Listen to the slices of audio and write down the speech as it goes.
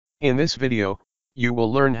In this video, you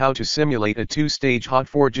will learn how to simulate a two-stage hot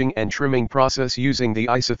forging and trimming process using the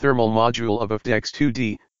isothermal module of AFDEX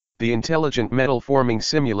 2D, the Intelligent Metal Forming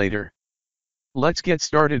Simulator. Let's get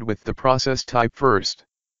started with the process type first.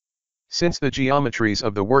 Since the geometries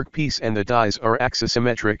of the workpiece and the dies are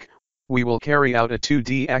axi-symmetric, we will carry out a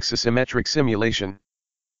 2D axi-symmetric simulation.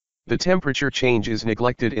 The temperature change is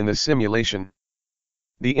neglected in the simulation.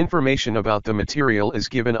 The information about the material is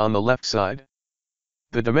given on the left side.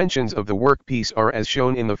 The dimensions of the workpiece are as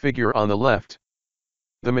shown in the figure on the left.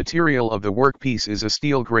 The material of the workpiece is a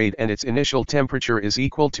steel grade and its initial temperature is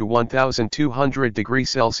equal to 1200 degrees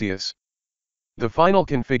Celsius. The final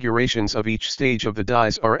configurations of each stage of the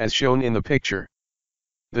dies are as shown in the picture.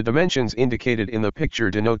 The dimensions indicated in the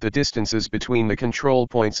picture denote the distances between the control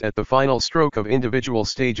points at the final stroke of individual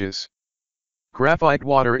stages. Graphite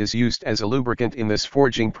water is used as a lubricant in this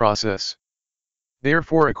forging process.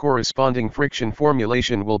 Therefore, a corresponding friction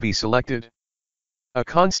formulation will be selected. A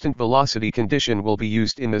constant velocity condition will be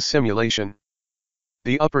used in the simulation.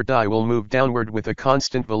 The upper die will move downward with a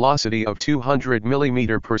constant velocity of 200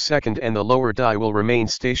 mm per second and the lower die will remain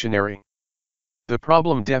stationary. The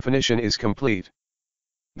problem definition is complete.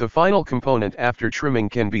 The final component after trimming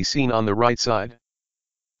can be seen on the right side.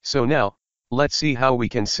 So now, let's see how we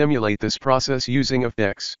can simulate this process using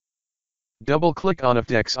AFDEX. Double-click on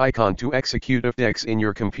AFDEX icon to execute AFDEX in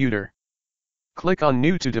your computer. Click on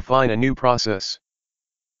New to define a new process.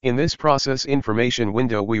 In this process information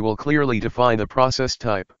window we will clearly define the process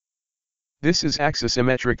type. This is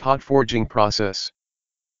axi-symmetric hot forging process.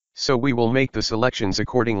 So we will make the selections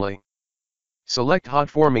accordingly. Select hot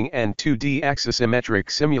forming and 2D axi-symmetric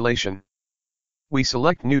simulation. We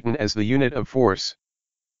select Newton as the unit of force.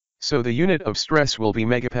 So the unit of stress will be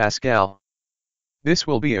megapascal. This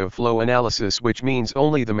will be a flow analysis, which means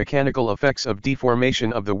only the mechanical effects of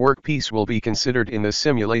deformation of the workpiece will be considered in the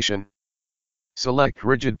simulation. Select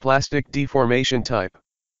rigid plastic deformation type.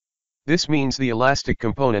 This means the elastic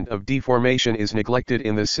component of deformation is neglected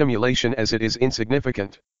in the simulation as it is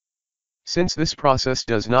insignificant. Since this process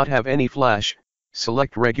does not have any flash,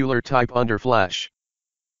 select regular type under flash.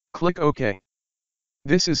 Click OK.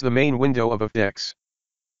 This is the main window of AFDEX.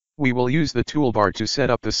 We will use the toolbar to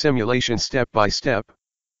set up the simulation step by step.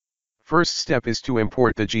 First step is to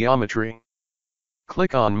import the geometry.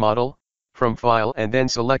 Click on Model, from File and then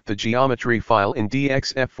select the geometry file in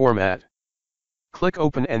DXF format. Click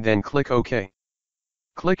Open and then click OK.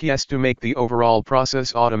 Click Yes to make the overall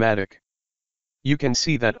process automatic. You can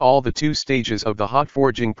see that all the two stages of the hot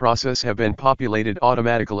forging process have been populated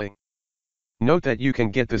automatically. Note that you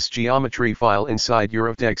can get this geometry file inside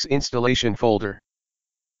your AFDEX installation folder.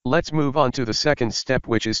 Let's move on to the second step,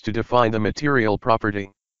 which is to define the material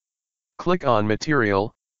property. Click on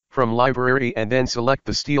Material, from Library and then select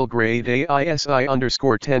the steel grade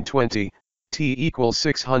AISI_1020, T equals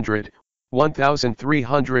 600,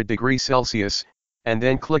 1300 degrees Celsius, and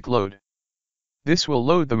then click Load. This will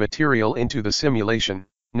load the material into the simulation.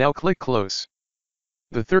 Now click Close.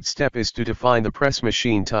 The third step is to define the press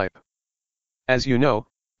machine type. As you know,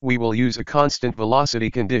 we will use a constant velocity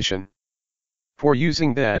condition. For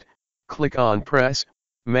using that, click on Press,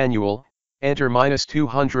 Manual, enter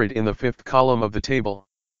 -200 in the fifth column of the table.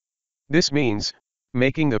 This means,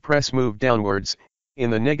 making the press move downwards, in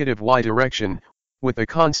the negative y direction, with a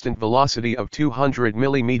constant velocity of 200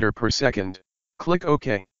 mm per second. Click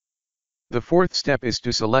OK. The fourth step is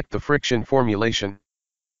to select the friction formulation.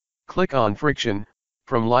 Click on Friction,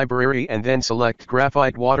 from Library and then select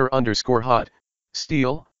Graphite Water _hot,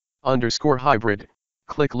 Steel, _hybrid,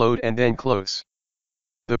 click Load and then Close.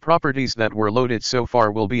 The properties that were loaded so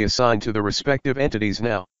far will be assigned to the respective entities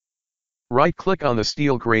now. Right-click on the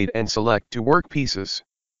steel grade and select to workpieces.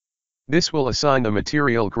 This will assign the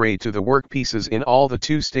material grade to the workpieces in all the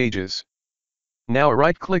two stages. Now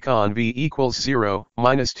right-click on V equals 0,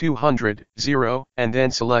 -200, 0, and then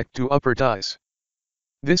select to upper dies.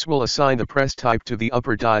 This will assign the press type to the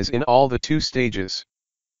upper dies in all the two stages.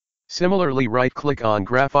 Similarly, right-click on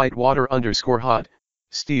Graphite Water _hot,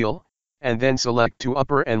 Steel, and then select to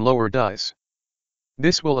upper and lower dies.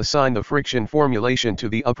 This will assign the friction formulation to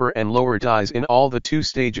the upper and lower dies in all the two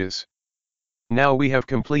stages. Now we have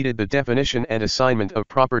completed the definition and assignment of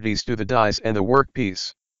properties to the dies and the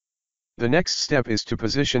workpiece. The next step is to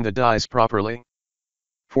position the dies properly.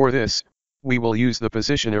 For this, we will use the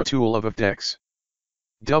Positioner tool of AFDEX.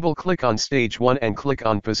 Double-click on Stage 1 and click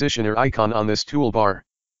on Positioner icon on this toolbar.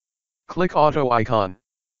 Click Auto icon.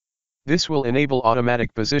 This will enable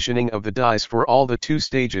automatic positioning of the dies for all the two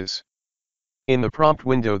stages. In the prompt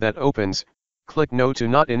window that opens, click No to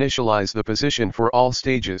not initialize the position for all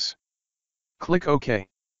stages. Click OK.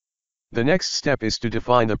 The next step is to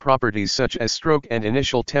define the properties such as stroke and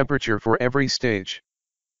initial temperature for every stage.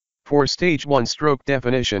 For stage 1 stroke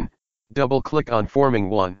definition, double-click on Forming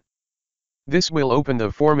 1. This will open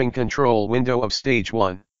the forming control window of stage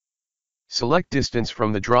 1. Select distance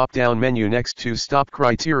from the drop-down menu next to stop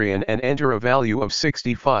criterion and enter a value of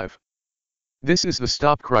 65. This is the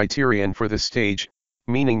stop criterion for the stage,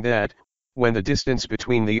 meaning that, when the distance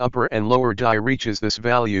between the upper and lower die reaches this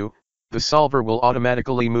value, the solver will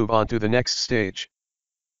automatically move on to the next stage.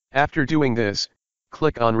 After doing this,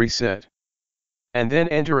 click on Reset. And then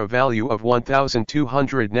enter a value of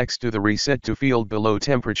 1200 next to the Reset to field below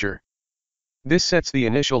temperature. This sets the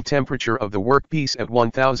initial temperature of the workpiece at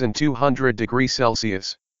 1200 degrees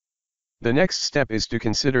Celsius. The next step is to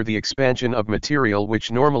consider the expansion of material,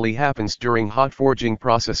 which normally happens during hot forging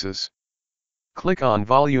processes. Click on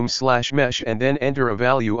Volume/Mesh and then enter a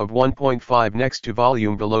value of 1.5 next to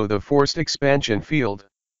volume below the forced expansion field.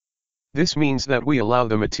 This means that we allow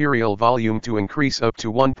the material volume to increase up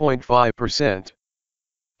to 1.5%.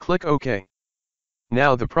 Click OK.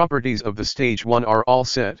 Now the properties of the stage 1 are all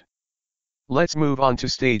set. Let's move on to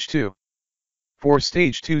stage 2. For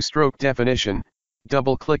stage 2 stroke definition,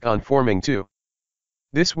 double-click on Forming 2.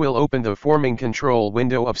 This will open the forming control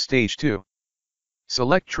window of stage 2.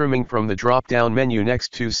 Select trimming from the drop-down menu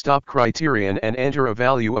next to stop criterion and enter a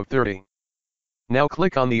value of 30. Now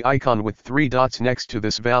click on the icon with 3 dots next to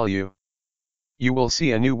this value. You will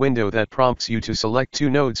see a new window that prompts you to select 2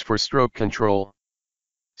 nodes for stroke control.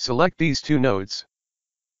 Select these 2 nodes.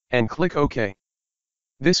 And click OK.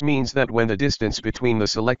 This means that when the distance between the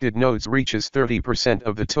selected nodes reaches 30%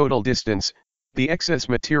 of the total distance, the excess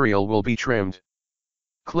material will be trimmed.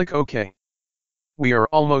 Click OK. We are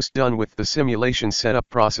almost done with the simulation setup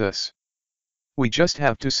process. We just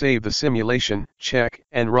have to save the simulation, check,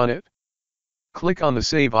 and run it. Click on the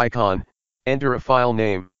Save icon, enter a file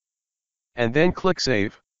name. And then click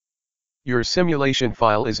Save. Your simulation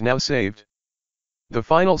file is now saved. The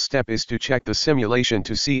final step is to check the simulation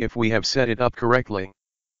to see if we have set it up correctly.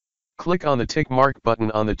 Click on the tick mark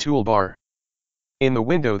button on the toolbar. In the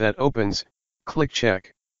window that opens, click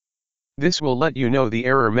Check. This will let you know the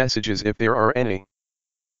error messages if there are any.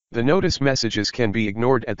 The notice messages can be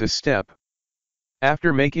ignored at this step.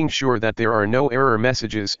 After making sure that there are no error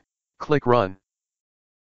messages, click Run.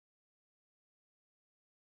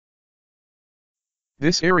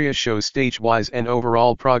 This area shows stage-wise and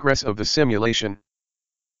overall progress of the simulation.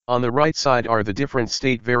 On the right side are the different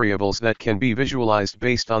state variables that can be visualized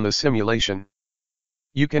based on the simulation.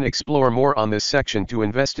 You can explore more on this section to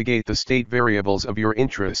investigate the state variables of your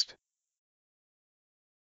interest.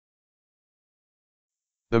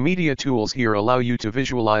 The media tools here allow you to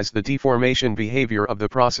visualize the deformation behavior of the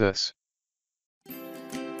process.